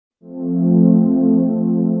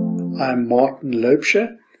I'm Martin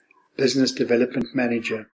Laubscher, Business Development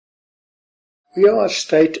Manager. We are a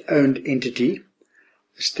state-owned entity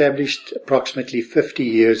established approximately 50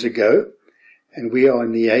 years ago, and we are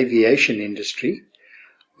in the aviation industry.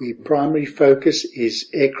 Our primary focus is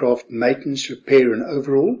aircraft maintenance, repair and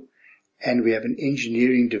overhaul, and we have an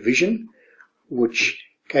engineering division which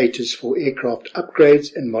caters for aircraft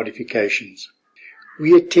upgrades and modifications.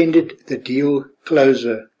 We attended the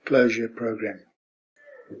Dealcloser closure program.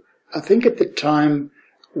 I think at the time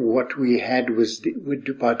what we had was,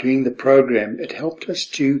 by doing the program, it helped us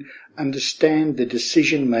to understand the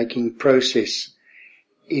decision-making process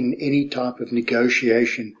in any type of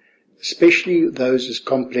negotiation, especially those as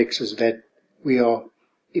complex as that we are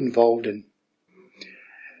involved in.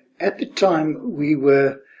 At the time, we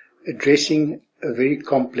were addressing a very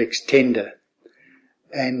complex tender,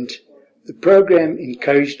 and the program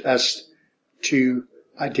encouraged us to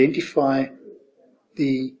identify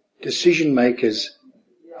the decision makers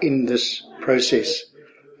in this process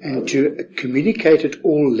and to communicate at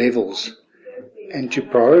all levels and to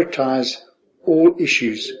prioritize all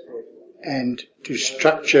issues and to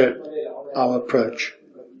structure our approach.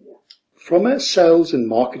 From a sales and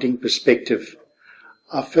marketing perspective,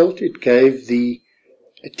 I felt it gave the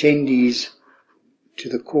attendees to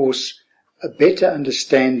the course a better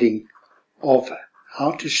understanding of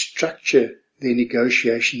how to structure their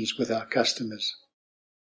negotiations with our customers.